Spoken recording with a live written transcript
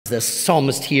The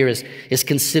psalmist here is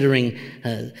considering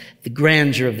the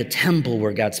grandeur of the temple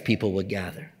where God's people would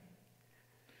gather.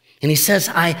 And he says,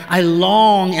 I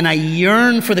long and I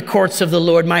yearn for the courts of the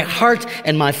Lord. My heart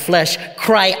and my flesh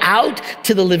cry out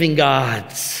to the living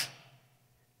gods.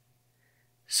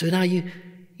 So now you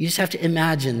just have to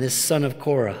imagine this son of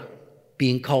Korah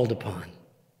being called upon.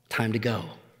 Time to go.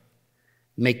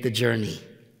 Make the journey.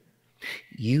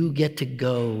 You get to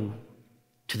go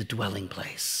to the dwelling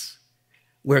place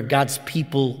where God's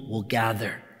people will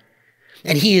gather.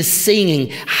 And he is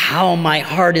singing, how my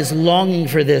heart is longing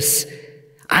for this.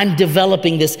 I'm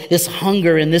developing this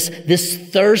hunger and this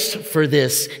thirst for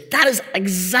this. That is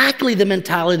exactly the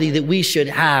mentality that we should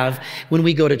have when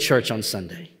we go to church on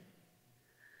Sunday.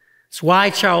 It's why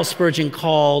Charles Spurgeon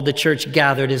called the church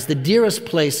gathered as the dearest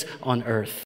place on earth.